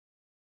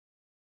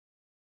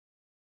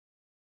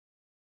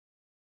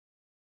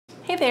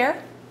Hey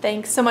there.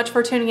 Thanks so much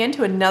for tuning in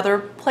to another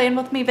Plan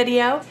With Me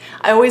video.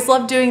 I always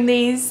love doing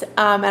these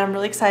and I'm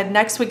really excited.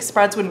 Next week's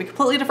spread's going to be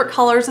completely different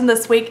colors than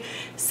this week.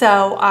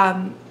 So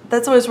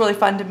that's always really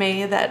fun to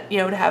me that, you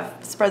know, to have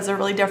spreads that are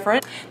really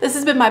different. This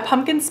has been my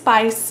pumpkin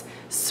spice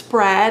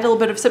spread, a little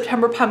bit of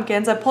September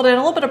pumpkins. I pulled in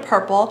a little bit of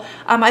purple.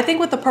 I think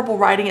with the purple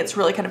writing, it's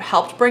really kind of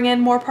helped bring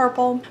in more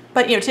purple.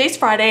 But you know, today's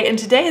Friday and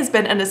today has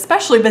been an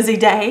especially busy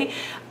day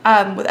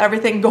with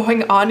everything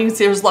going on. You can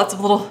see there's lots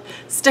of little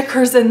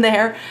stickers in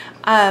there.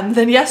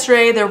 Then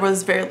yesterday there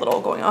was very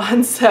little going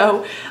on.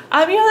 So, you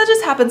know, that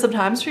just happens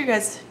sometimes. You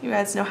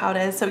guys know how it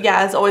is. So yeah,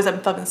 as always, I'm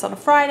filming this on a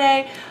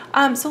Friday.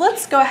 So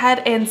let's go ahead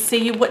and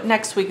see what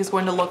next week is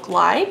going to look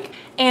like.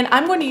 And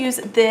I'm going to use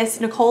this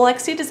Nicole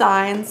Alexia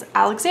Designs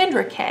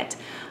Alexandra kit.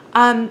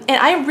 And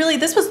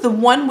this was the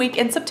 1 week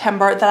in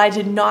September that I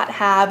did not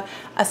have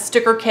a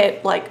sticker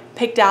kit like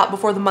picked out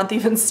before the month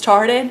even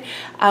started,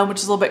 which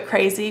is a little bit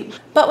crazy.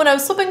 But when I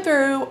was flipping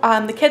through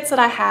the kits that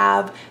I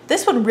have,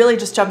 this one really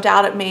just jumped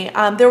out at me.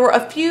 There were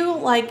a few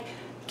like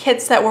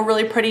kits that were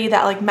really pretty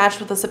that like matched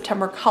with the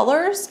September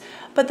colors,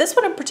 but this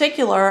one in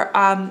particular,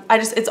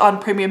 it's on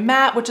premium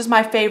matte, which is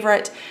my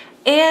favorite.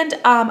 And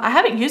I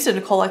haven't used a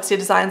Nicole Alexia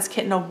Designs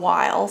kit in a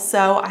while,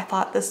 so I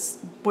thought this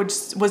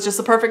was just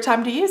the perfect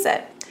time to use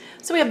it.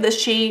 So we have this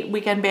sheet,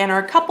 weekend banner,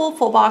 a couple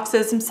full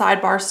boxes, some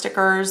sidebar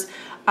stickers,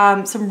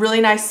 some really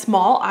nice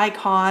small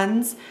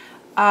icons,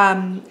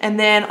 and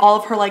then all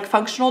of her like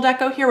functional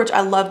deco here, which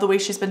I love the way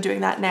she's been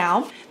doing that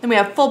now. Then we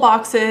have full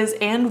boxes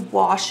and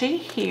washi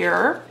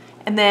here,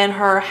 and then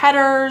her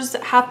headers,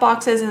 half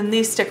boxes, and then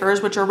these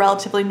stickers, which are a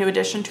relatively new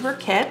addition to her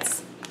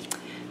kits.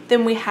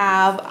 Then we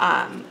have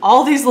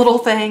all these little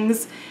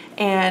things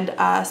and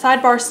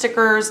sidebar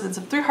stickers, and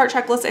some 3 heart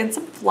checklists and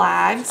some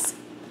flags.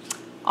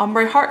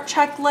 Ombre heart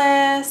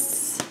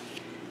checklists,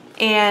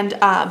 and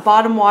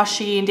bottom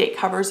washi and date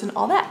covers and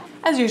all that.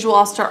 As usual,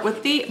 I'll start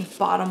with the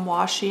bottom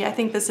washi. I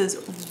think this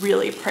is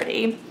really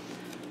pretty.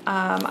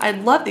 I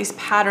love these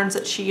patterns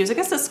that she used. I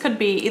guess this could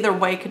be, either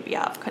way could be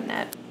up, couldn't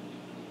it?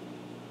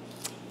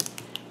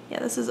 Yeah,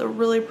 this is a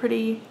really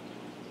pretty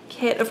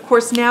kit. Of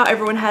course, now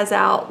everyone has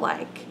out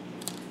like,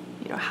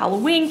 you know,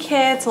 Halloween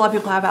kits. A lot of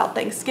people have out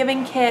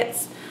Thanksgiving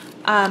kits.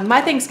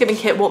 My Thanksgiving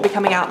kit won't be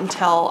coming out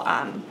until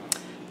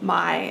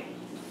my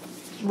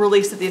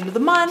release at the end of the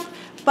month,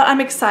 but I'm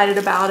excited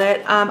about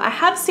it. I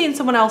have seen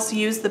someone else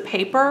use the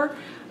paper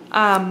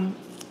that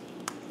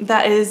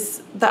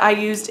I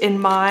used in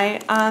my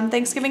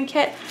Thanksgiving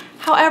kit.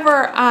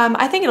 However,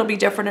 I think it'll be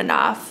different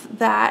enough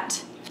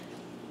that,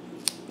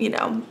 you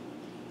know,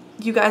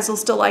 you guys will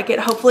still like it,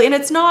 hopefully. And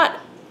it's not,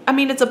 I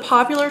mean, it's a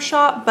popular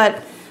shop,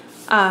 but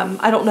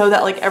I don't know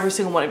that like every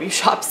single one of you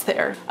shops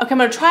there. Okay, I'm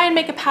gonna try and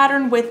make a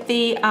pattern with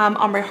the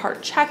ombre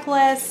heart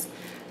checklist,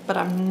 but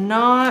I'm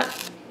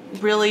not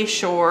really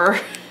sure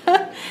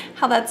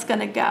how that's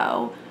gonna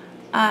go.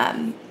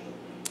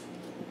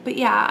 But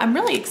yeah, I'm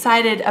really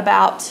excited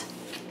about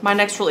my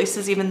next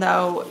releases, even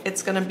though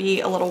it's gonna be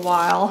a little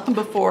while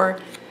before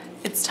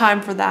it's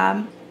time for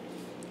them.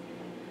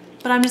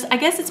 But I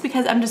guess it's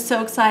because I'm just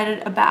so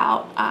excited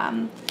about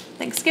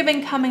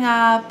Thanksgiving coming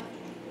up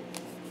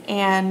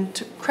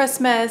and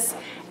Christmas.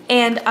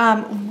 And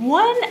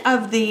one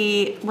of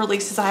the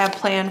releases I have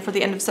planned for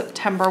the end of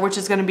September, which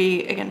is gonna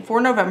be, again, for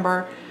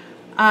November,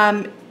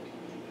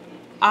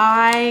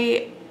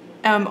 I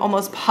am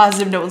almost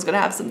positive no one's gonna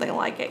have something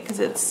like it because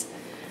it's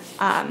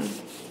kind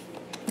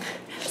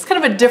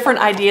of a different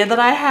idea that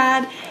I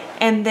had,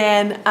 and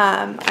then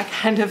I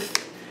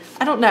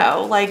don't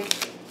know,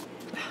 like,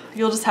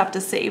 you'll just have to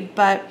see.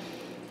 But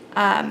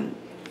yeah,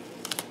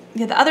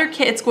 the other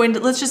kit, it's going to,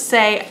 let's just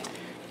say,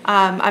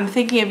 I'm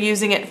thinking of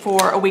using it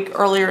for a week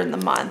earlier in the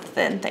month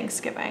than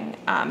Thanksgiving.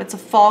 It's a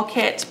fall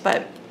kit,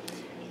 but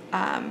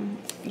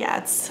yeah,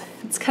 it's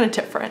kind of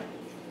different.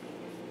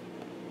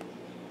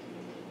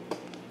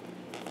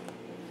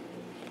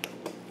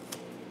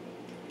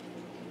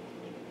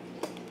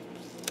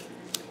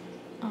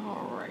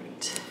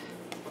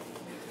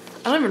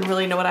 I don't even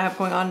really know what I have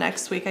going on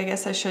next week. I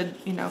guess I should,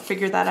 you know,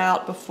 figure that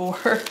out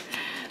before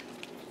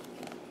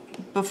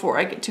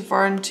I get too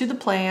far into the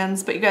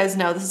plans. But you guys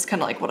know this is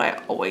kind of like what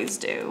I always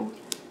do.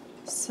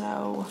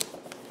 So,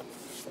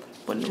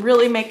 wouldn't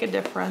really make a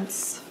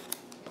difference.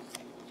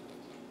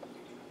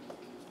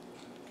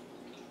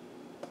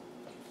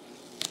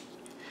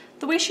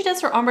 The way she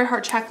does her ombre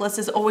heart checklist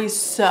is always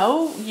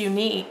so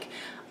unique.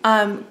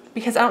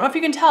 Because I don't know if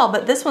you can tell,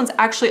 but this one's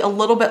actually a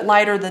little bit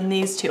lighter than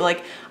these two.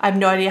 Like, I have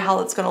no idea how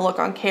it's gonna look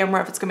on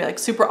camera, if it's gonna be like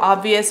super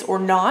obvious or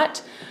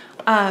not.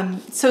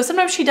 So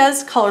sometimes she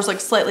does colors like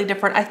slightly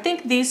different. I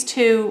think these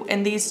two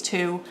and these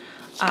two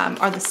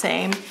are the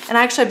same. And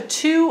I actually have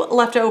 2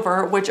 left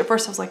over, which at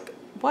first I was like,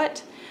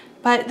 what?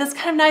 But that's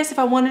kind of nice if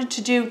I wanted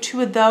to do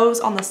 2 of those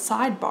on the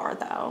sidebar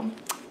though.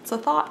 It's a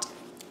thought.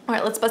 All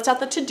right, let's bust out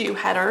the to-do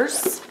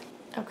headers.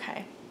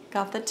 Okay,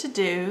 got the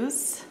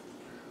to-dos.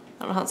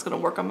 I don't know how it's gonna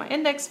work on my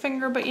index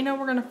finger, but you know,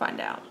 we're gonna find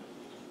out.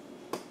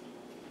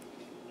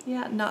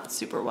 Yeah, not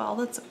super well,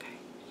 that's okay.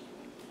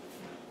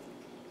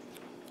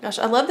 Gosh,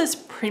 I love this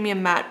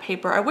premium matte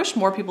paper. I wish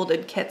more people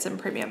did kits in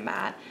premium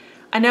matte.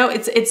 I know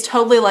it's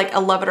totally like a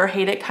love it or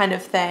hate it kind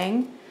of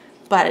thing,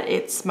 but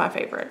it's my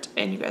favorite,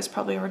 and you guys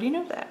probably already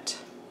know that.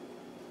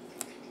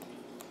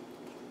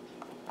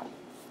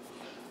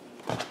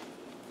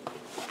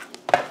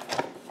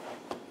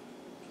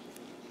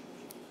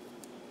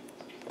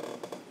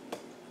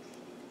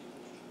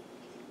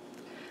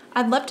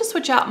 I'd love to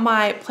switch out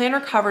my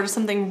planner cover to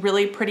something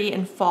really pretty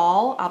in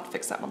fall. I'll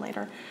fix that one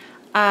later.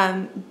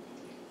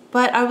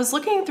 But I was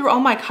looking through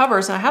all my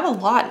covers, and I have a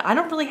lot, and I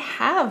don't really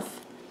have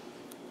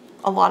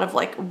a lot of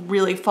like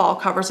really fall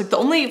covers. Like the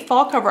only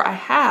fall cover I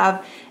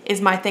have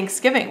is my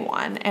Thanksgiving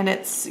one, and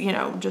it's, you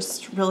know,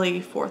 just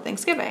really for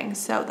Thanksgiving.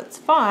 So that's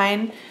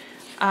fine.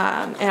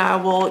 And I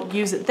will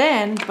use it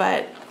then,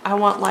 but I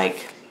want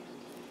like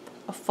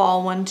a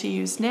fall one to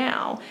use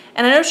now.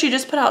 And I know she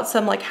just put out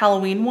some like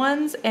Halloween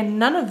ones, and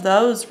none of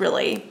those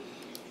really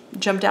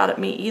jumped out at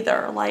me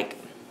either. Like,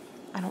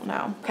 I don't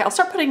know. Okay, I'll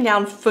start putting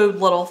down food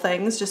little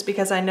things just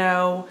because I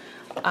know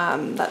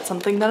that's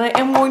something that I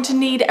am going to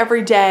need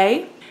every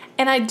day.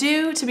 And I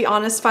do, to be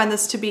honest, find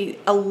this to be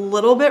a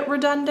little bit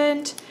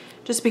redundant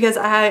just because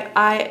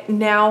I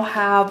now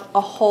have a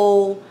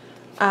whole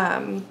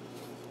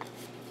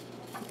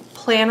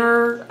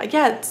planner.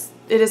 Yeah,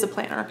 it is a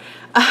planner.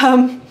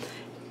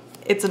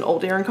 It's an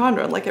old Erin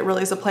Condren, like it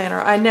really is a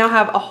planner. I now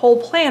have a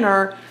whole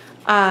planner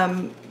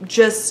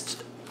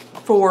just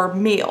for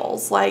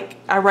meals. Like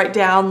I write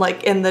down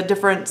like in the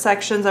different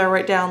sections, I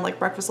write down like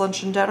breakfast,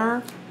 lunch, and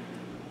dinner.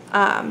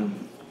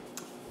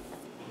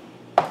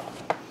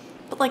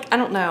 But like, I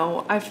don't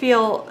know, I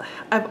feel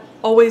I've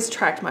always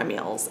tracked my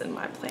meals in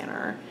my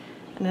planner.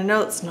 And I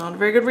know it's not a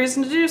very good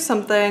reason to do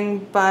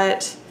something,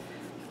 but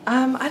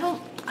I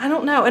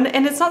don't know.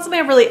 And it's not something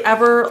I really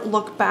ever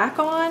look back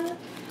on.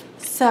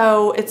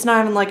 So it's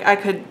not even like I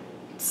could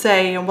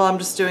say, well, I'm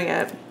just doing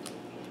it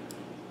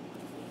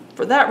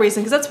for that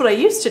reason, because that's what I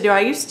used to do. I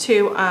used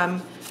to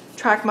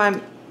track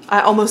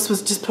I almost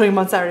was just putting them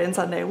on Saturday and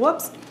Sunday,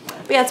 whoops.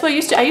 But yeah, that's what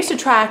I used to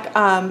track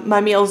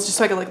my meals just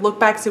so I could like look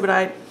back, see what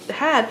I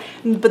had,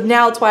 but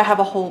now it's why I have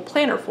a whole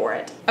planner for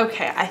it.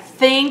 Okay, I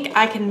think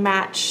I can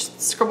match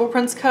Scribble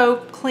Prints Co.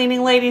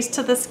 Cleaning Ladies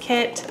to this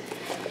kit.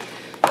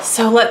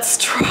 So let's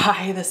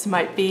try, this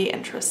might be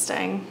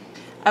interesting.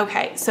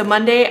 Okay, so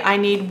Monday I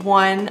need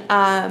one,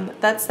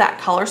 that's that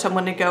color, so I'm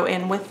gonna go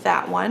in with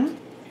that one.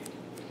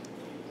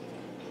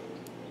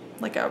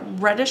 Like a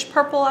reddish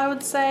purple, I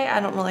would say. I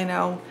don't really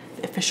know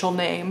the official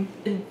name.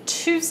 And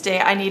Tuesday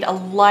I need a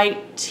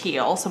light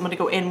teal, so I'm gonna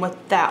go in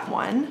with that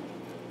one.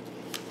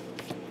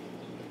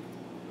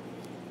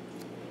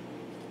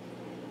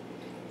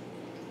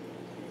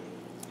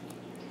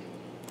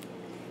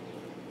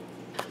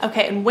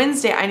 Okay, and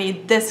Wednesday I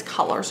need this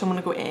color, so I'm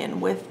gonna go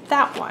in with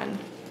that one.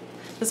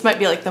 This might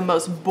be like the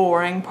most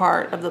boring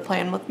part of the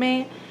plan with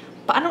me,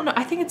 but I don't know,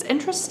 I think it's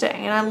interesting.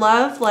 And I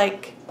love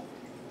like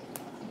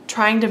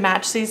trying to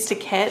match these to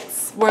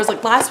kits. Whereas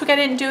like last week I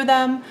didn't do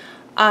them,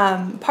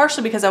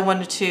 partially because I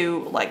wanted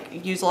to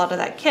like use a lot of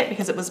that kit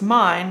because it was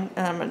mine,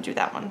 and I'm gonna do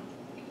that one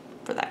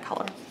for that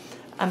color.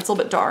 It's a little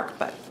bit dark,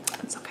 but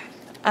it's okay.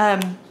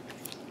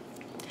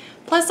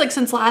 Plus like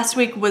since last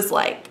week was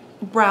like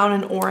brown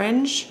and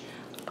orange,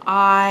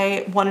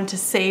 I wanted to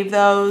save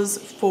those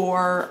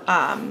for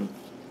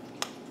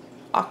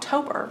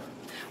October.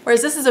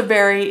 Whereas this is a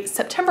very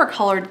September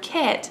colored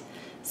kit,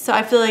 so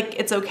I feel like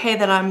it's okay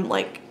that I'm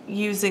like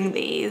using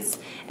these.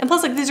 And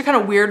plus like these are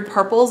kind of weird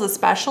purples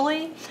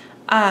especially.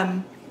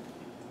 So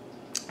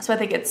I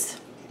think it's,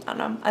 I don't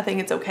know, I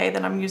think it's okay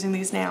that I'm using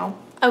these now.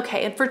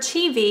 Okay, and for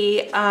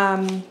TV,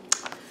 I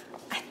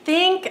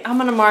think I'm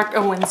gonna mark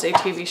a Wednesday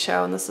TV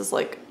show, and this is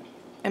like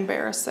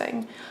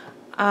embarrassing.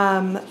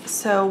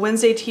 So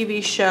Wednesday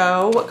TV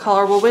show, what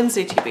color will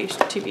Wednesday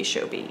TV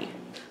show be?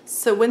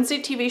 So Wednesday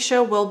TV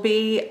show will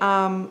be,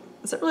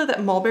 is it really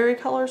that mulberry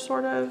color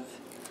sort of?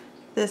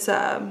 This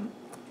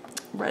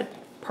red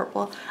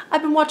purple.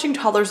 I've been watching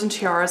Toddlers and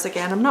Tiaras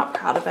again. I'm not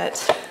proud of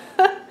it.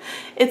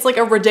 It's like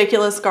a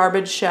ridiculous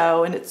garbage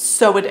show, and it's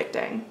so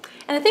addicting.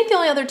 And I think the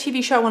only other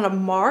TV show I want to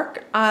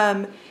mark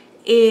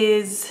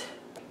is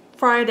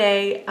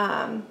Friday,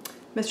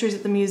 Mysteries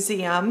at the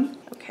Museum.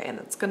 Okay, and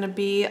it's gonna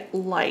be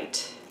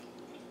light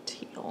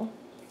teal.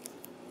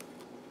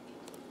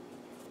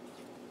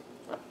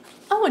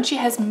 Oh, and she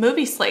has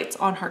movie slates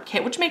on her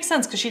kit, which makes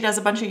sense because she does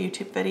a bunch of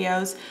YouTube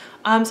videos.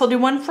 So I'll do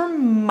one for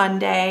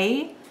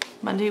Monday.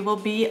 Monday will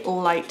be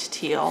light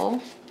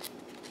teal.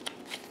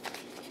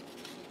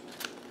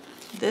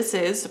 This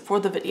is for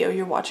the video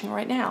you're watching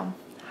right now.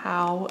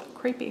 How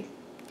creepy.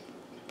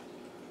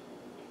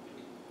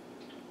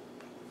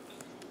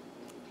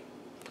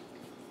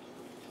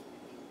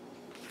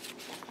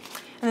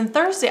 And then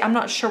Thursday, I'm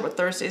not sure what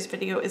Thursday's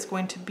video is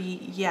going to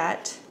be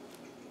yet.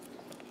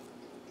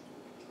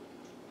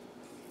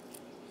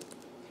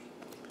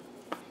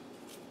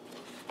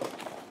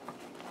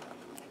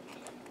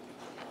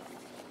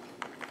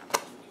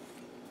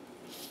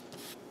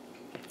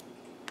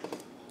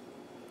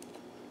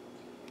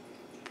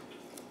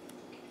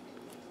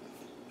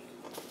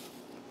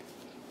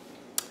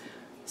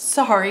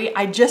 sorry,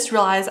 I just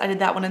realized I did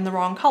that one in the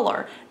wrong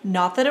color.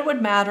 Not that it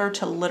would matter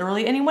to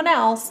literally anyone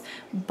else,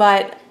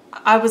 but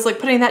I was like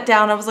putting that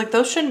down. I was like,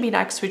 those shouldn't be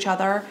next to each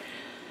other.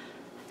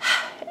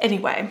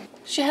 Anyway,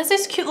 she has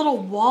these cute little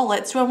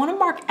wallets. Do I want to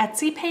mark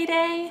Etsy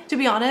payday? To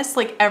be honest,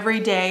 like every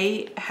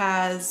day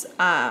has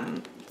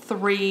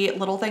 3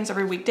 little things,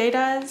 every weekday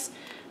does.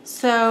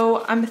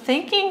 So I'm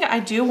thinking I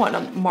do want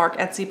to mark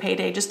Etsy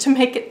payday just to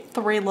make it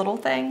 3 little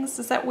things.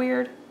 Is that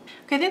weird?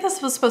 Okay, I think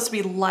this was supposed to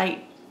be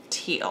light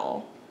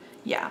teal.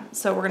 Yeah,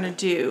 so we're gonna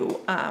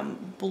do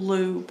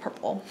blue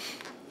purple.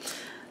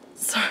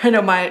 Sorry, I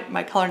know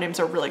my color names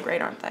are really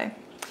great, aren't they?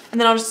 And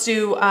then I'll just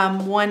do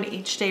 1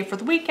 each day for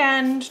the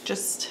weekend,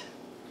 just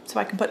so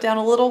I can put down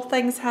a little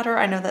things header.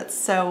 I know that's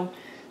so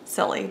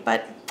silly,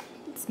 but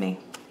it's me.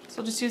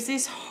 So I'll just use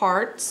these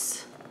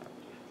hearts,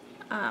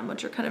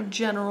 which are kind of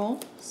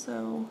general.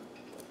 So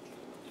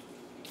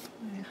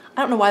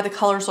I don't know why the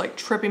colors are like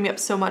tripping me up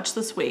so much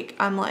this week.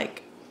 I'm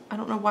like, I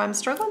don't know why I'm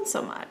struggling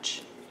so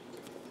much.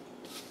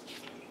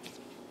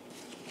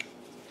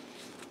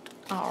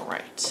 All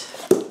right.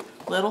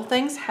 Little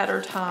things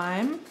header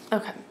time.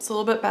 Okay, it's a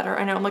little bit better.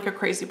 I know I'm like a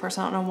crazy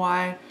person. I don't know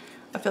why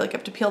I feel like I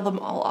have to peel them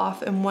all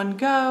off in one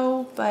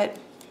go, but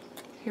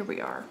here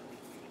we are.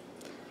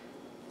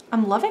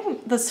 I'm loving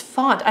this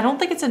font. I don't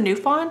think it's a new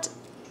font.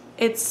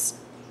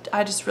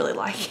 I just really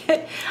like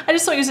it. I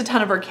just don't use a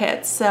ton of her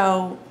kits,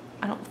 so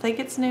I don't think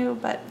it's new,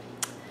 but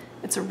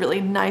it's a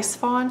really nice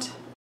font.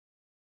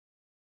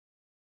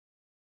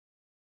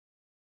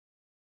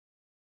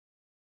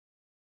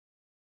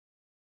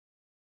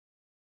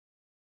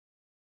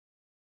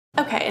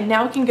 Okay, and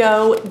now we can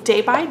go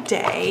day by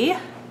day.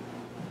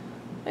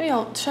 Maybe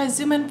should I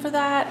zoom in for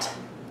that?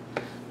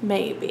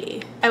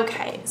 Maybe.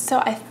 Okay, so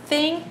I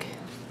think,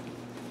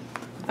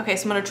 okay,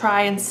 so I'm gonna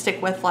try and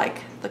stick with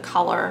like the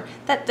color.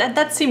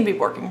 That seemed to be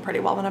working pretty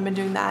well when I've been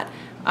doing that.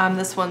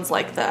 This one's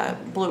like the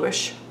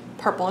bluish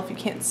purple, if you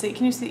can't see.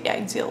 Can you see? Yeah, you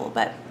can see a little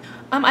bit.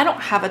 I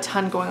don't have a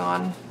ton going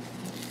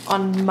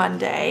on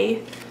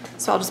Monday,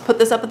 so I'll just put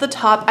this up at the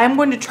top. I'm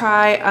going to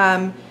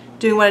try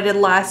doing what I did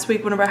last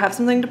week whenever I have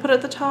something to put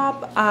at the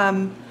top.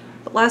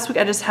 But last week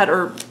I just had,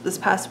 or this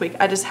past week,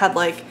 I just had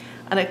like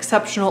an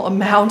exceptional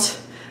amount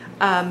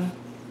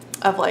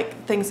of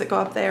like things that go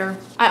up there.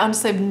 I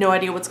honestly have no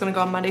idea what's gonna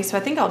go on Monday, so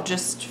I think I'll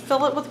just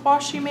fill it with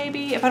washi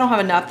maybe. If I don't have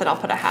enough, then I'll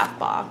put a half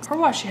box. Her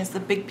washi has the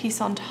big piece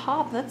on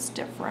top. That's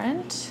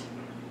different.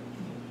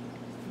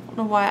 I don't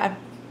know why. I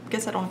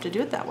guess I don't have to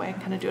do it that way. I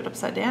can kind of do it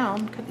upside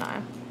down, couldn't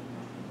I?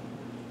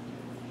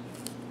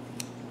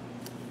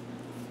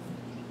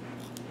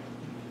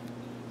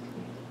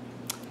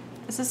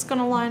 Is this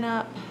gonna line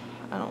up?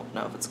 I don't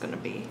know if it's gonna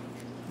be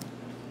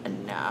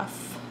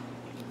enough.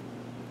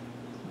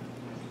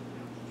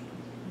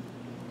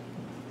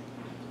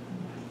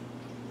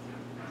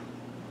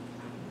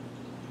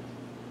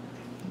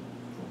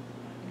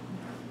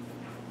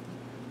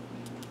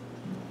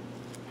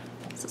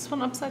 Is this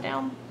one upside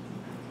down?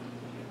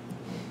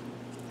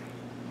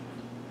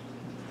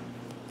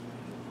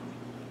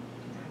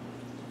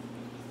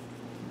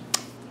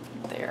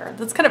 There,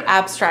 that's kind of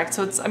abstract,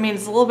 so it's, I mean,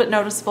 it's a little bit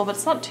noticeable, but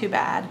it's not too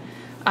bad.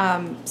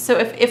 So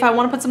if I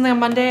want to put something on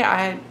Monday,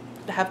 I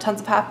have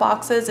tons of half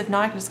boxes. If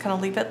not, I can just kind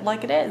of leave it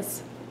like it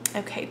is.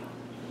 Okay,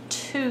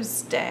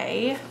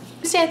 Tuesday,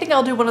 I think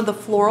I'll do one of the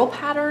floral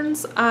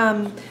patterns.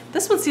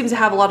 This one seems to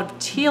have a lot of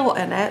teal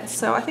in it,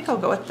 so I think I'll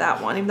go with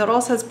that one, even though it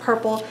also has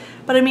purple.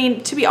 But I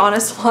mean, to be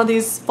honest, a lot of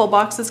these full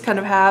boxes kind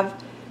of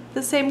have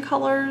the same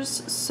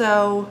colors,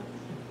 so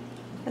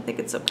I think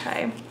it's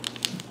okay.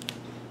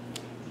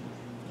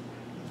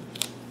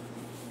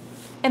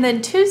 And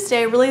then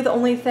Tuesday, really the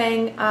only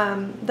thing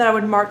that I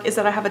would mark is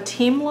that I have a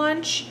team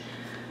lunch.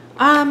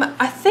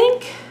 I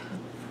think,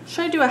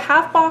 should I do a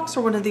half box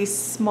or one of these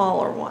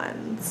smaller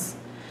ones?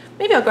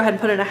 Maybe I'll go ahead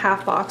and put in a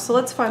half box. So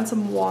let's find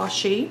some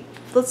washi.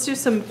 Let's do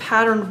some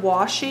patterned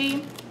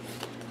washi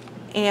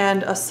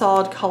and a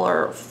solid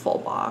color full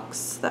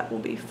box. That will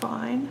be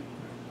fine.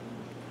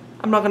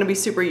 I'm not gonna be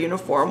super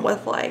uniform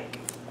with like,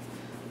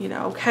 you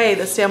know, okay,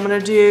 this day I'm gonna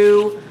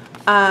do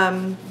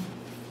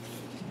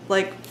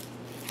like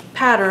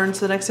pattern,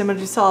 so the next day I'm gonna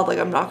do solid. Like,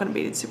 I'm not gonna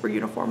be super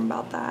uniform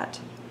about that.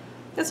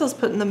 I guess I'll just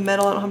put in the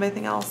middle. I don't have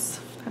anything else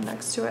kind of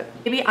next to it.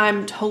 Maybe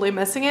I'm totally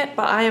missing it,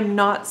 but I am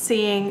not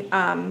seeing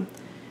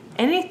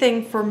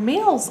anything for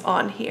meals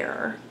on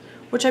here,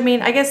 which, I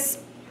mean, I guess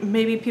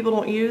maybe people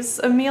don't use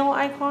a meal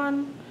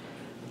icon.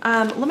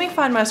 Let me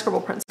find my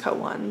Scribble Prints Co.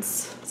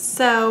 ones.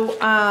 So,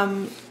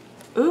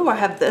 ooh, I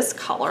have this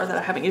color that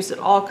I haven't used at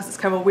all because it's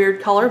kind of a weird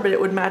color, but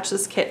it would match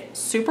this kit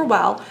super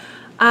well.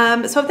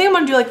 So I think I'm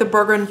gonna do like the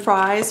burger and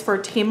fries for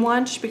a team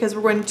lunch because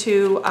we're going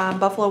to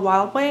Buffalo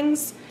Wild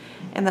Wings,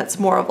 and that's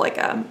more of like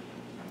a,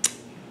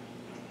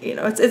 you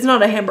know, it's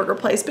not a hamburger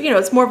place, but you know,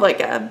 it's more of like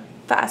a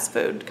fast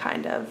food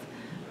kind of.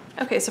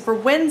 Okay, so for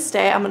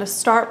Wednesday, I'm gonna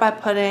start by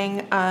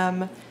putting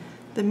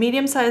the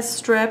medium-sized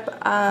strip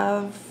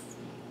of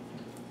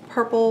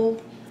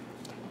purple,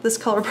 this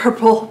color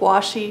purple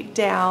washi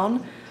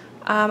down.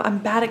 I'm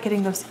bad at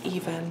getting those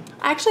even.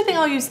 I actually think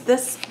I'll use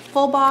this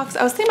full box.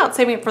 I was thinking about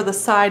saving it for the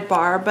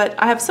sidebar, but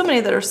I have so many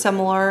that are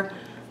similar.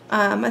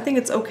 I think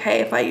it's okay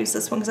if I use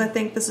this one because I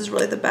think this is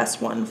really the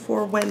best one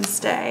for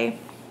Wednesday.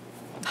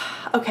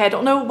 Okay, I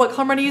don't know what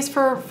color I'm gonna use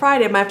for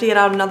Friday. I might have to get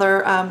out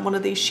another one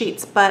of these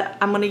sheets, but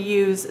I'm gonna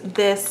use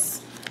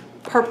this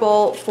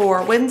purple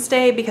for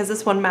Wednesday because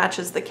this one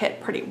matches the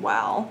kit pretty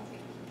well.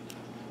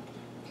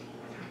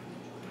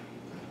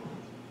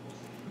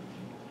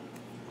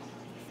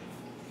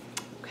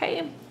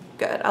 Okay,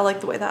 good. I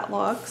like the way that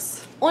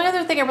looks. Only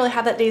other thing I really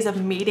have that day is a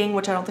meeting,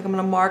 which I don't think I'm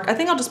gonna mark. I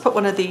think I'll just put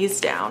one of these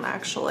down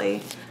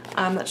actually.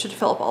 That should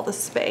fill up all the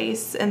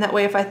space. And that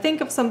way if I think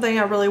of something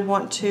I really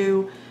want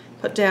to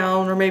put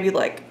down, or maybe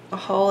like a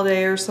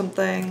holiday or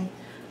something,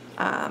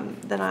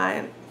 then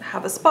I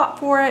have a spot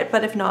for it,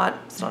 but if not,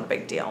 it's not a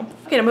big deal.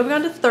 Okay, now moving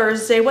on to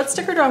Thursday. What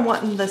sticker do I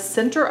want in the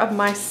center of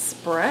my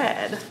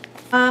spread?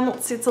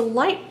 Let's see, it's a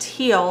light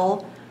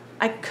teal.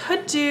 I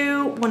could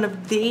do one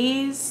of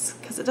these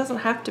because it doesn't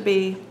have to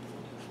be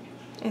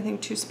anything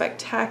too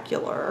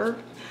spectacular.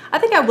 I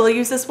think I will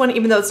use this one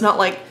even though it's not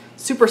like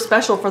super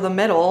special for the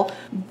middle,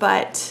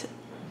 but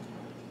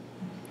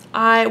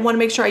I want to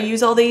make sure I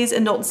use all these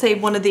and don't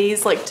save one of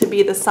these like to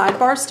be the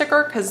sidebar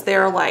sticker because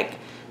they're like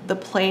the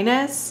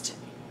plainest.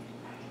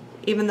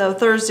 Even though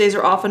Thursdays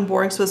are often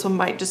boring, so this one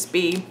might just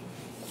be,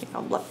 you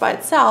know, left by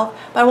itself.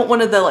 But I want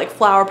one of the like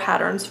flower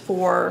patterns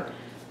for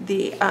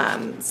the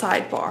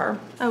sidebar.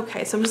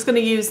 Okay, so I'm just going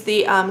to use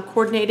the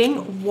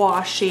coordinating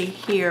washi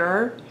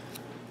here.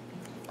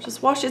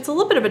 Just washi. It's a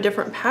little bit of a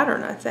different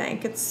pattern, I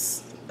think.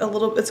 It's got a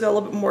little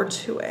bit more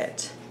to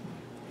it,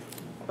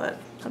 but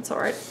that's all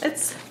right.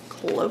 It's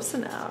close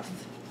enough.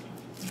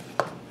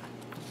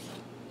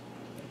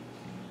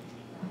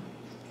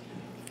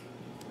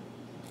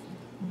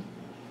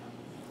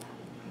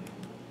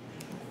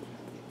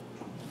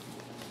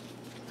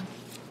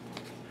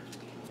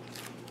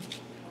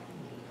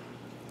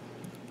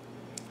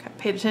 Okay,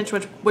 paid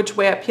attention which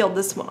way I peeled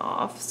this one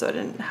off, so I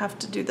didn't have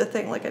to do the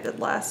thing like I did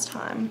last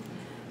time.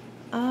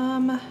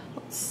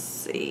 Let's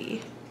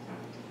see.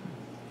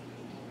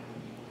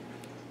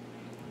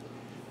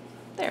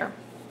 There.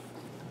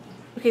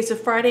 Okay, so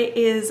Friday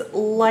is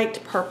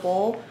light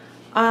purple.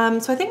 So I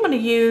think I'm gonna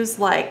use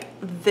like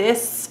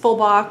this full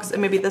box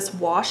and maybe this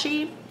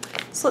washi.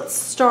 So let's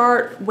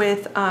start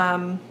with,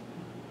 yeah,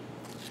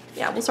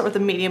 we'll start with a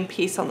medium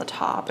piece on the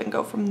top and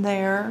go from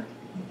there.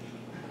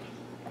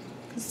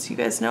 Because you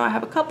guys know I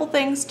have a couple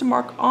things to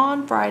mark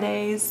on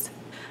Fridays.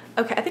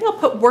 Okay, I think I'll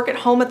put work at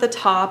home at the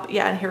top.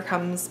 Yeah, and here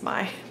comes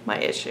my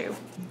issue.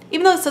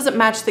 Even though this doesn't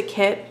match the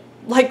kit,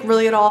 like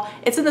really at all,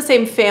 it's in the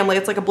same family.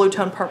 It's like a blue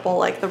tone purple,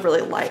 like the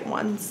really light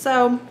one.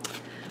 So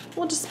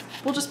we'll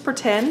just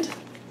pretend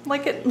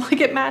like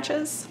it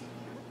matches.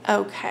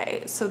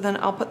 Okay, so then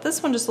I'll put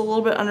this one just a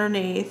little bit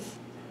underneath.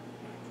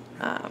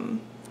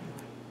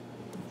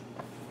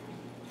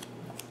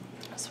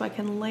 So I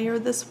can layer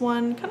this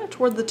one kind of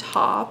toward the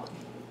top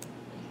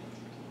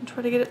and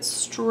try to get it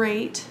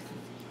straight.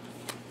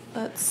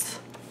 Is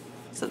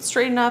it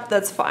straight enough?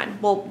 That's fine.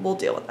 We'll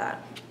deal with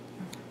that.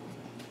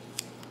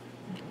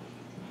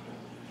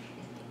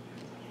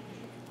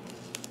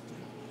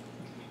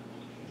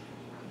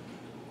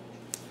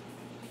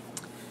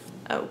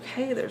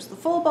 Okay, there's the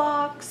full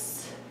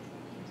box.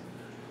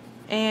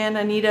 And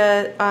I need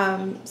a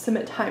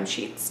Submit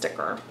Timesheet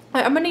sticker.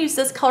 I'm gonna use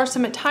this color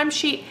Submit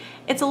Timesheet.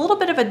 It's a little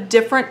bit of a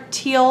different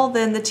teal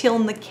than the teal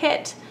in the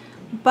kit,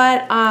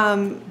 but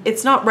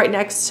it's not right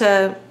next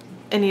to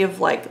any of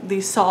like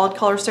these solid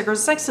color stickers.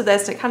 It's next to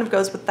this, and it kind of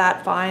goes with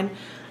that fine.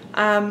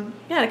 Yeah,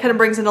 it kind of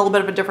brings in a little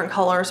bit of a different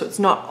color, so it's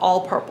not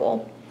all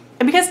purple.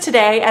 And because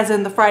today, as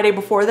in the Friday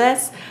before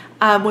this,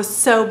 was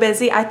so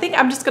busy, I think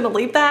I'm just gonna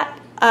leave that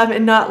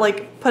and not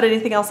like put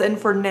anything else in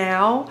for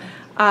now,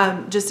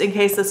 just in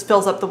case this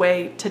fills up the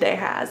way today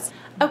has.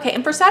 Okay,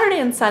 and for Saturday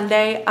and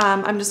Sunday,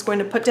 I'm just going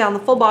to put down the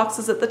full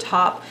boxes at the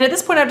top. And at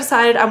this point I've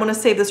decided I want to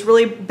save this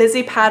really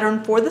busy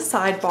pattern for the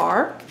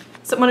sidebar.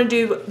 So I'm going to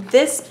do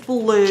this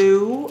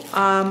blue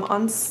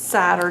on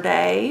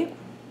Saturday.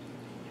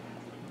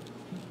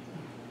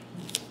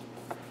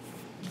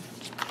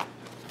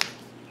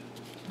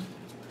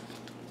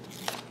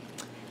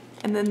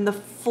 And then the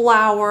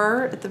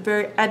flower at the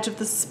very edge of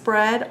the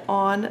spread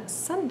on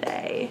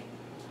Sunday.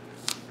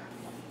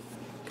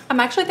 I'm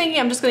actually thinking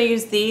I'm just going to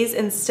use these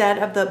instead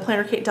of the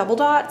Planner Kate double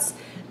dots,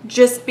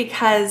 just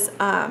because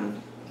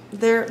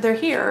they're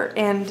here,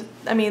 and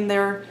I mean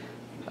they're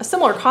a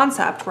similar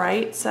concept,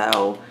 right?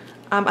 So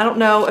I don't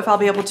know if I'll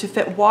be able to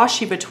fit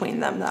washi between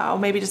them though.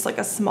 Maybe just like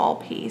a small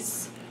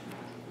piece.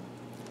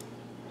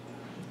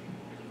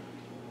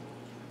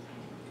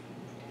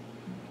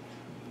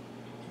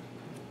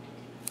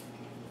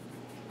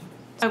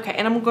 Okay,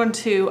 and I'm going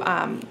to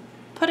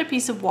put a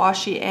piece of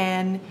washi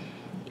in,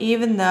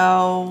 even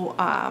though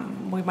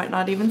we might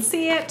not even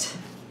see it.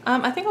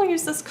 I think I'll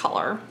use this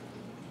color,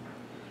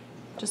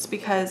 just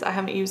because I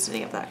haven't used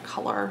any of that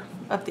color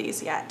of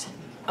these yet.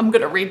 I'm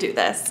gonna redo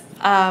this.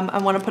 I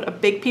wanna put a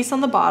big piece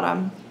on the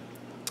bottom.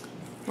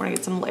 We're gonna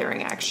get some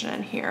layering action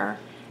in here.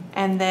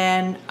 And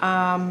then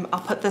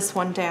I'll put this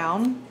one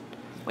down.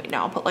 Wait, no,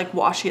 I'll put like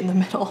washi in the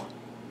middle.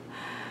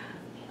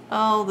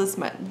 Oh, this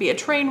might be a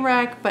train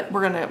wreck, but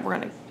we're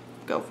gonna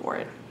go for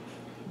it.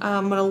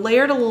 I'm gonna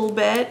layer it a little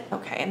bit.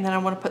 Okay, and then I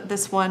wanna put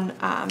this one,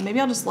 maybe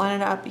I'll just line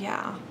it up,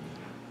 yeah.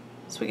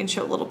 So we can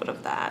show a little bit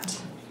of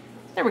that.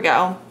 There we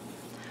go.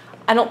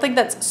 I don't think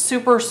that's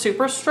super,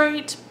 super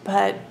straight,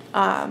 but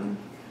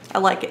I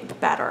like it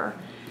better.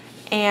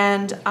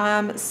 And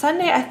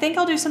Sunday, I think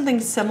I'll do something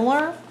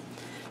similar.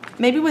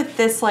 Maybe with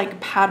this like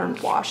patterned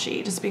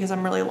washi, just because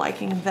I'm really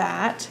liking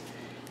that.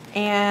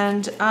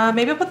 And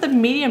maybe I'll put the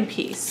medium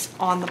piece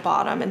on the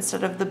bottom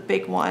instead of the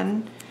big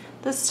one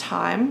this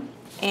time.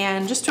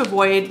 And just to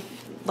avoid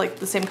like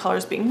the same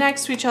colors being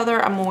next to each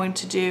other, I'm going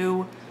to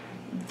do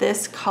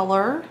this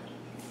color.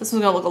 This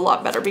one's gonna look a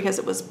lot better because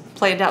it was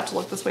planned out to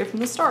look this way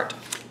from the start.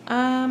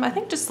 I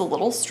think just the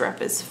little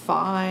strip is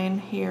fine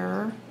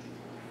here.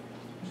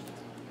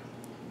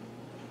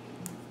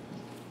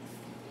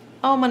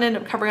 Oh, I'm gonna end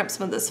up covering up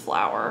some of this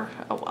flower.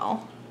 Oh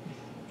well.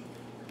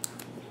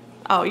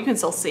 Oh, you can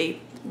still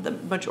see the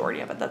majority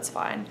of it, that's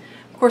fine.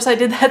 Of course I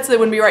did that so they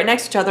wouldn't be right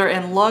next to each other,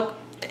 and look,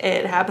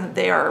 it happened that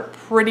they are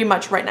pretty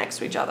much right next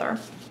to each other.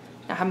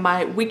 I have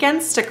my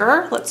weekend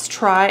sticker. Let's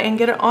try and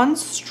get it on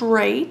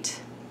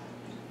straight.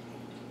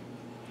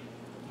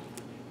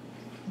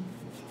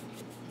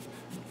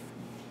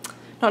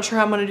 Not sure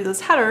how I'm gonna do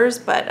those headers,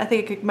 but I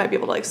think I might be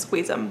able to like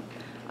squeeze them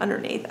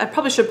underneath. I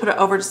probably should put it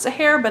over just a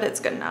hair, but it's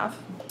good enough.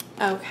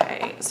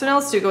 Okay, so now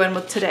let's go in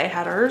with today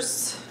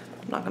headers.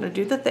 I'm not gonna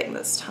do the thing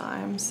this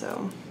time,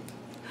 so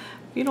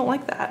if you don't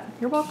like that,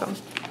 you're welcome.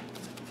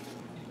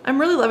 I'm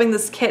really loving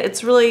this kit.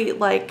 It's really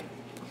like,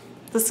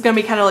 this is gonna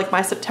be kind of like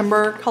my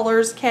September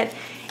colors kit,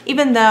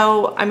 even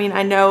though, I mean,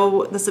 I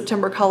know the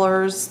September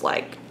colors,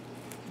 like,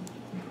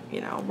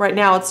 you know, right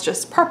now it's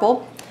just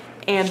purple,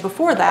 and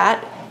before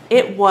that,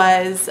 it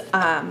was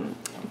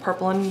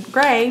purple and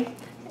gray,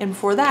 and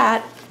before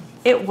that,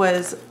 it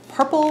was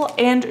purple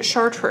and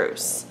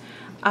chartreuse.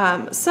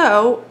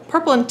 So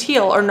purple and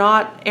teal are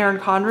not Erin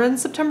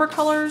Condren's September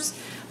colors,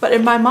 but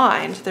in my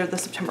mind, they're the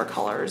September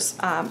colors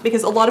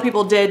because a lot of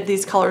people did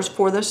these colors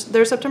for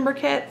their September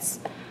kits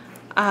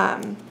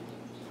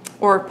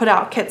or put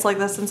out kits like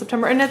this in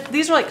September. And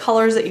these are like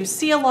colors that you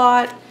see a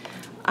lot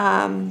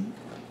kind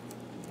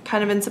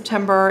of in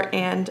September,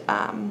 and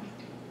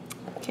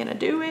can I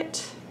do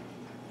it?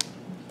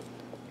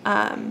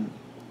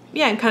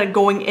 Yeah, and kind of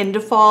going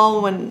into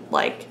fall when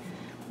like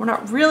we're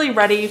not really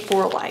ready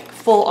for like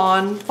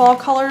full-on fall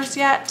colors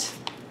yet,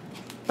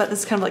 but this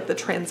is kind of like the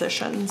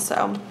transition,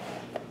 so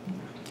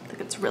I think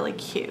it's really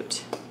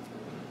cute.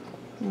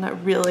 And I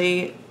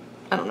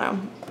don't know,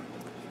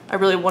 I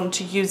really wanted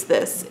to use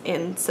this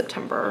in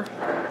September.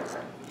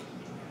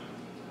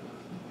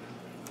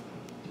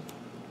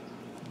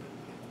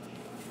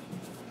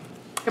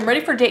 I'm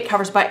ready for date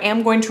covers, but I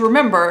am going to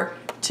remember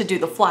to do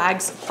the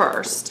flags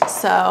first.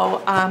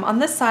 So on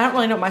this side, I don't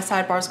really know what my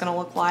sidebar is gonna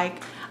look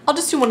like. I'll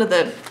just do one of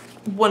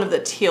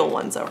the teal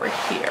ones over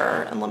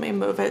here, and let me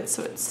move it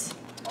so it's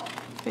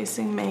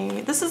facing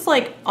me. This is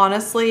like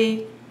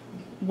honestly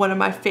one of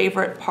my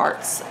favorite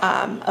parts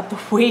of the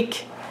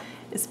week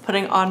is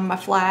putting on my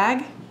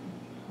flag.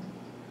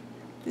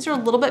 These are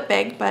a little bit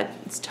big, but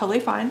it's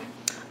totally fine.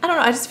 I don't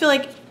know, I just feel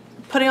like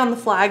putting on the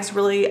flags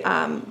really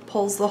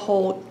pulls the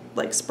whole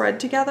like spread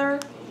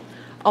together.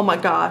 Oh my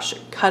gosh,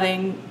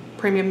 cutting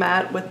premium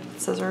matte with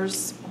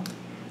scissors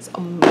is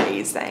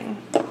amazing.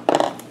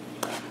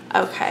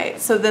 Okay,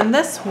 so then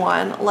this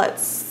one,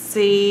 let's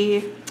see.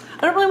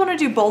 I don't really want to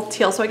do both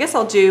teal, so I guess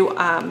I'll do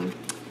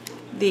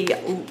the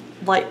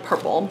light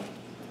purple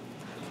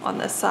on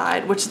this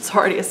side, which is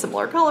already a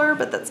similar color,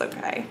 but that's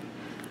okay.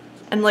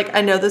 And like,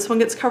 I know this one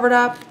gets covered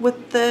up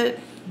with the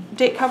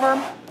date cover,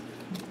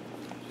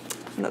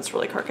 and that's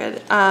really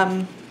crooked.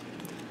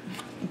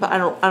 But I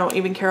don't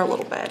even care a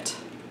little bit.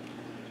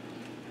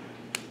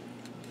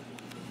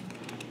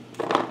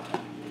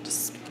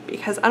 Just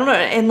because, I don't know,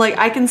 and like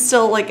I can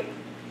still like,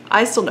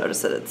 I still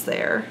notice that it's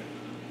there.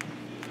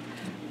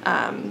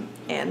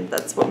 And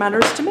that's what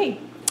matters to me.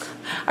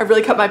 I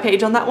really cut my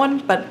page on that one,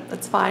 but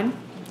that's fine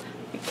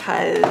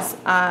because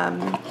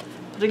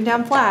putting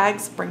down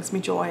flags brings me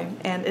joy,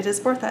 and it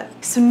is worth it.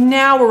 So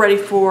now we're ready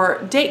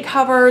for date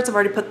covers. I've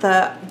already put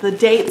the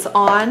dates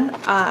on,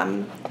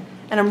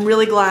 and I'm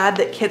really glad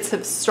that kits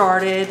have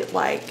started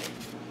like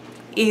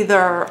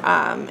either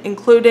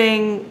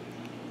including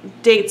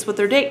dates with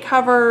their date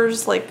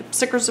covers, like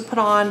stickers to put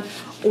on,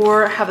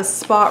 or have a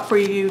spot for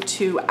you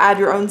to add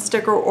your own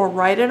sticker or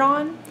write it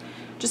on.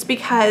 Just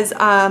because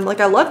like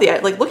I love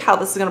like look how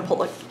this is gonna pull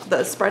like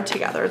the spread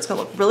together. It's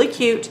gonna look really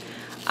cute.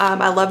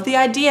 I love the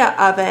idea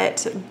of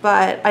it,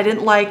 but I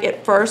didn't like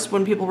at first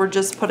when people were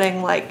just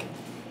putting like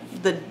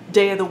the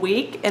day of the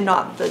week and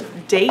not the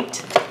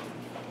date,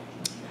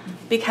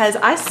 because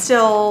I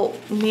still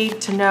need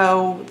to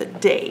know the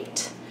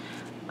date.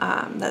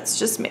 That's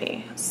just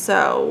me.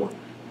 So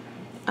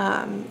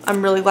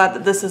I'm really glad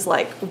that this is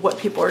like what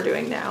people are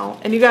doing now.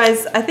 And you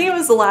guys, I think it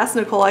was the last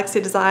Nicole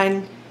Alexia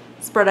design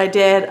spread I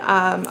did.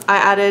 I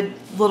added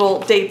little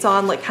dates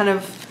on, like kind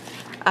of,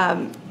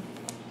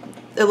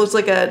 it looks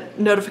like a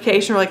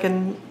notification or like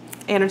an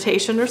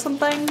annotation or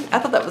something. I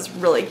thought that was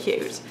really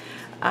cute.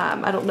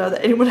 I don't know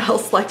that anyone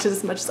else liked it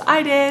as much as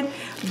I did,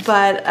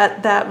 but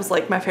that was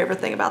like my favorite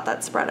thing about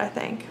that spread, I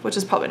think, which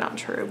is probably not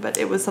true, but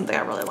it was something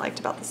I really liked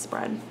about the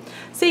spread.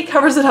 See, it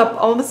covers it up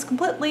almost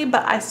completely,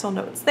 but I still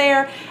know it's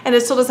there, and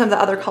it still doesn't have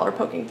the other color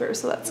poking through,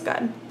 so that's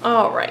good.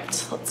 All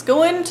right, let's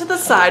go into the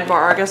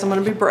sidebar. I guess I'm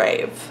gonna be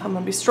brave. I'm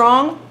gonna be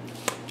strong.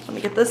 Let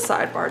me get this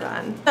sidebar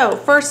done. So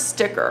first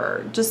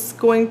sticker, just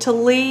going to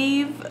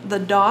leave the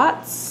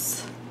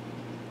dots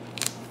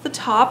at the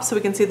top so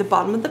we can see the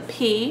bottom of the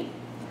P.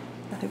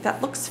 I think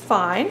that looks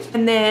fine.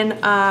 And then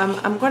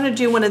I'm going to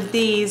do one of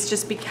these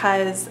just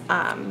because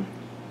I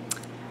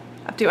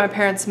have to do my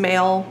parents'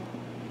 mail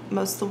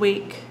most of the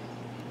week.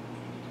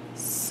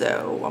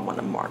 So I want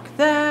to mark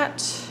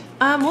that.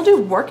 We'll do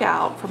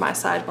workout for my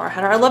sidebar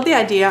header. I love the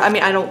idea. I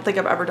mean, I don't think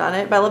I've ever done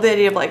it, but I love the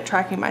idea of like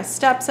tracking my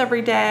steps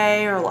every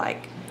day, or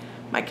like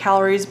my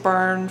calories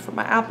burned from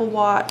my Apple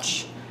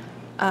Watch,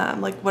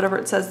 like whatever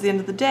it says at the end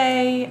of the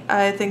day.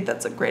 I think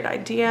that's a great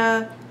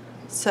idea.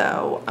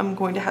 So I'm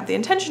going to have the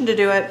intention to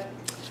do it.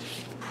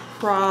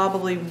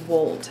 Probably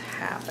won't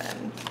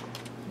happen.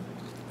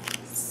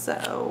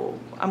 So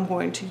I'm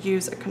going to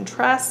use a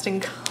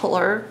contrasting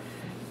color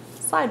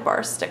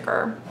sidebar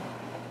sticker.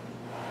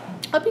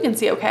 Hope you can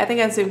see okay. I think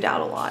I zoomed out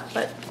a lot,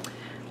 but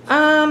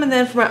and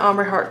then for my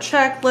Ombre Heart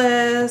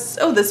checklist.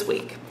 Oh, this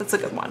week. That's a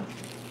good one.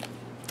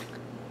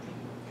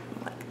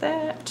 Like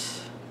that.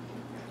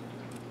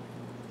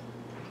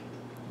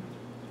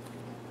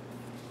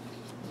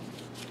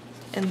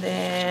 And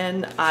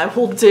then I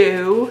will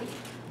do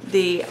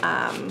the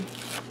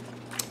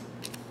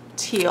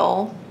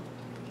Teal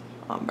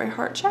Ombre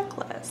Heart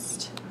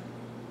checklist.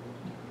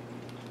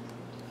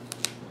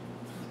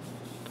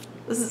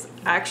 This is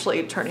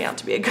actually turning out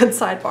to be a good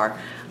sidebar.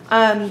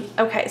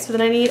 Okay, so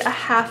then I need a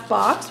half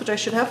box, which I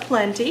should have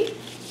plenty.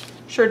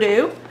 Sure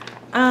do.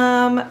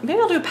 Maybe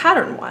I'll do a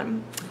pattern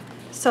one.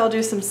 So I'll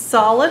do some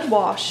solid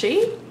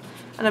washi.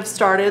 And I've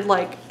started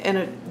like in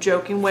a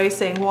joking way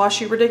saying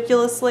washi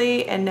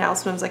ridiculously, and now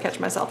sometimes I catch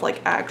myself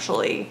like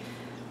actually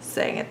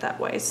saying it that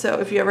way. So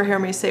if you ever hear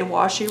me say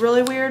washi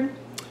really weird,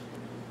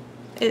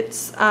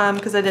 it's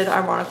because I did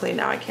ironically,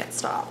 now I can't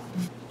stop.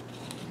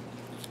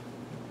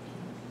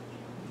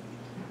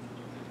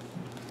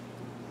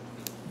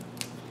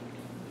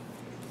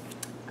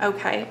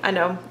 Okay, I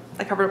know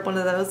I covered up one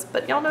of those,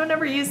 but y'all know I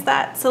never used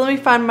that. So let me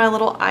find my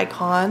little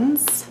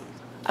icons.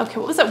 Okay,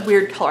 what was that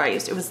weird color I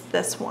used? It was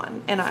this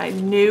one, and I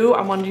knew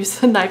I wanted to use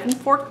the knife and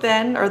fork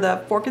then, or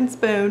the fork and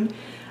spoon.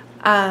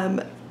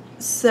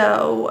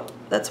 So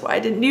that's why I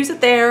didn't use it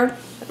there.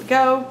 There we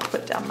go,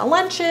 put down my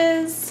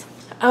lunches.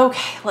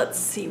 Okay, let's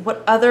see,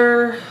 what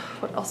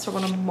else do I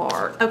want to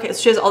mark? Okay,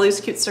 so she has all these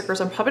cute stickers.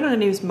 I'm probably not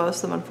gonna use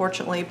most of them,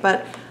 unfortunately,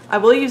 but I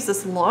will use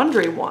this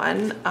laundry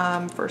one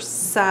for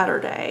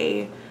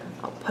Saturday.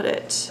 I'll put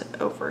it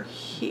over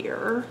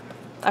here.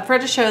 I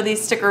forgot to show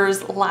these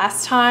stickers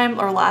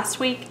last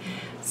week,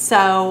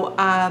 so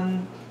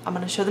I'm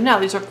gonna show them now.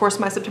 These are of course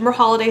my September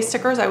holiday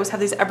stickers. I always have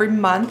these every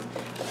month.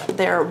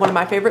 They're one of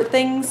my favorite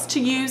things to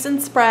use in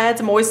spreads.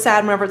 I'm always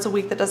sad whenever it's a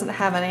week that doesn't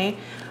have any.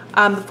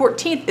 The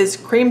 14th is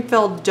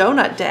cream-filled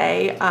donut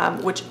day,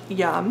 which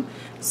yum.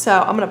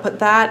 So I'm gonna put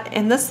that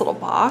in this little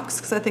box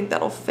because I think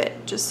that'll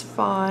fit just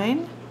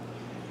fine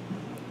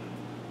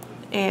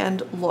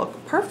and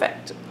look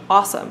perfect.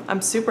 Awesome,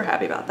 I'm super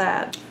happy about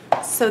that.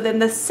 So then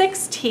the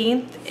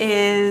 16th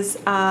is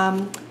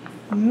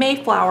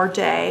Mayflower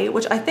Day,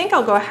 which I think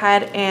I'll go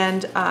ahead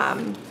and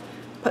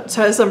put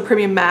some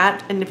premium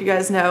matte. And if you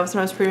guys know,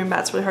 sometimes premium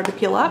matte's really hard to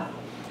peel up.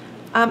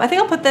 I think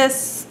I'll put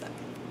this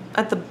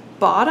at the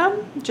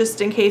bottom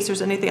just in case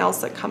there's anything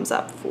else that comes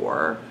up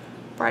for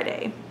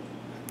Friday.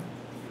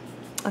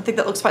 I think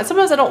that looks fine.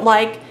 Sometimes I don't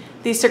like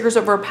these stickers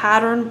over a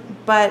pattern,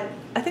 but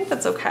I think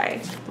that's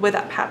okay, the way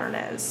that pattern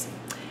is.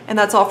 And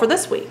that's all for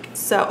this week.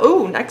 So,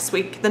 oh, next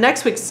week. The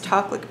next week's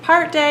Talk Like a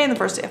Pirate Day and the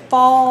first day of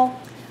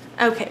fall.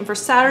 Okay, and for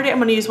Saturday, I'm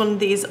gonna use one of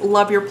these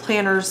Love Your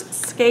Planners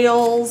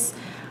scales.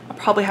 I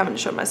probably haven't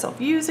shown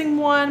myself using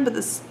one, but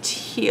this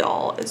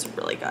teal is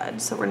really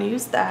good. So we're gonna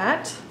use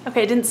that.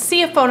 Okay, I didn't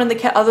see a phone in the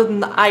kit other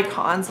than the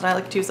icons, and I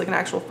like to use like an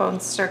actual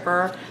phone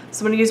sticker.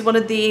 So I'm gonna use one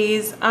of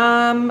these.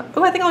 Oh,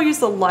 I think I'll use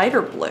the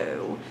lighter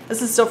blue.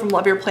 This is still from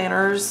Love Your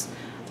Planners.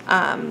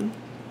 I'm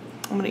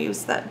gonna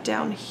use that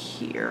down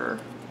here.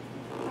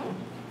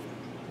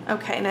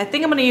 Okay, and I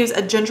think I'm gonna use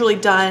a Gingerly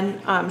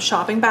Done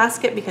shopping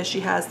basket because she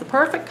has the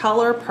perfect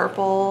color,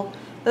 purple.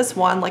 This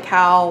one, like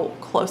how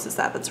close is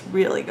that? That's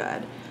really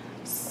good.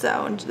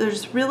 So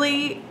there's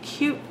really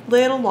cute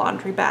little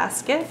laundry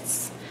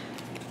baskets.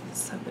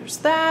 So there's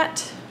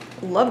that.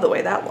 Love the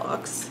way that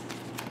looks.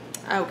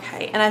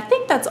 Okay, and I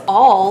think that's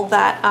all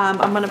that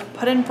I'm gonna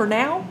put in for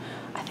now.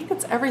 I think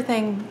it's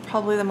everything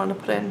probably that I'm gonna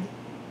put in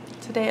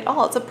today at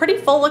all. It's a pretty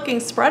full looking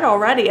spread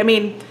already. I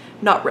mean,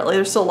 not really,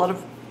 there's still a lot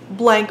of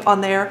blank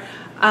on there,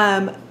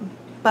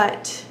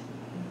 but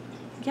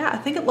yeah, I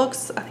think it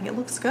looks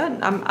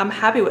good. I'm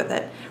happy with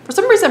it. For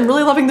some reason, I'm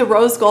really loving the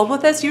rose gold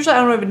with this. Usually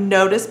I don't even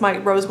notice my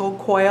rose gold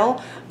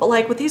coil, but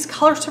like with these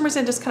colors, for some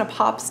reason it just kind of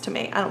pops to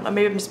me. I don't know,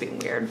 maybe I'm just being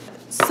weird.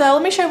 So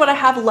let me show you what I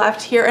have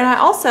left here. And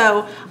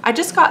I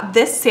just got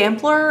this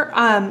sampler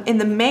in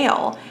the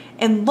mail,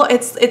 and look,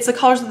 it's the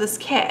colors of this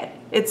kit.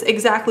 It's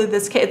exactly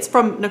this kit. It's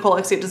from Nicole,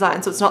 Alexia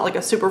Design, so it's not like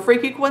a super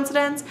freaky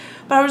coincidence,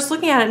 but I was just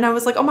looking at it and I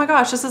was like, oh my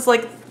gosh, this is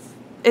like,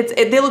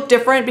 they look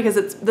different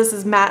because this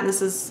is matte and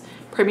this is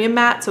premium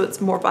matte, so it's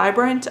more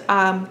vibrant.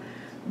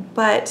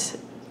 But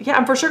yeah,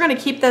 I'm for sure gonna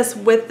keep this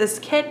with this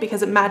kit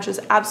because it matches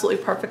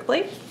absolutely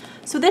perfectly.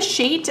 So this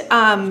sheet,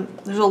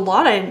 there's a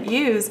lot I didn't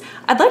use.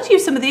 I'd like to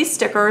use some of these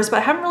stickers, but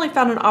I haven't really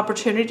found an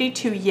opportunity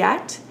to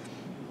yet,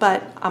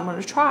 but I'm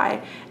gonna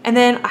try. And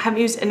then I haven't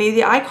used any of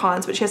the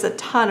icons, but she has a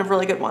ton of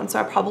really good ones, so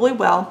I probably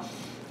will.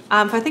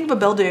 If I think of a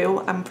bill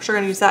due, I'm for sure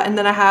gonna use that. And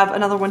then I have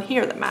another one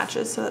here that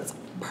matches, so that's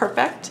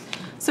perfect.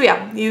 So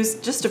yeah,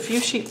 used just a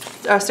few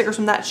stickers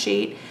from that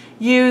sheet.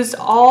 Used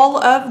all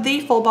of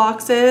the full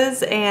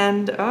boxes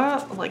and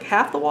like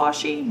half the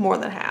washi, more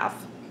than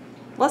half.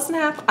 Less than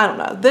half, I don't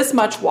know. This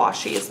much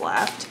washi is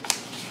left.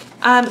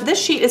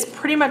 This sheet is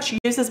pretty much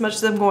used as much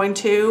as I'm going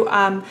to.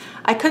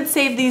 I could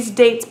save these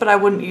dates, but I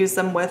wouldn't use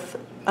them with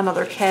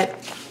another kit.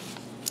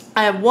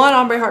 I have one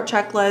ombre heart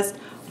checklist,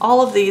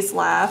 all of these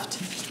left.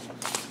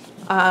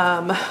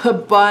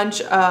 A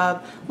bunch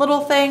of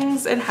little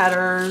things and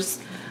headers.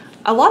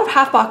 A lot of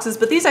half boxes,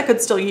 but these I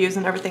could still use,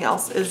 and everything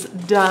else is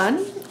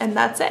done, and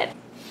that's it.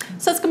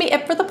 So that's gonna be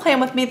it for the plan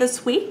with me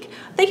this week.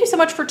 Thank you so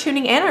much for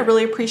tuning in. I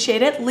really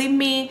appreciate it. Leave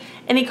me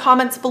any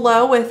comments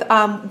below with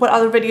what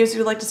other videos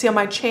you'd like to see on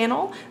my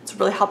channel. It's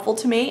really helpful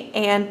to me,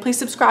 and please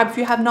subscribe if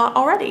you have not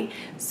already.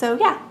 So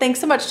yeah, thanks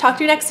so much. Talk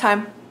to you next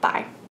time.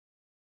 Bye.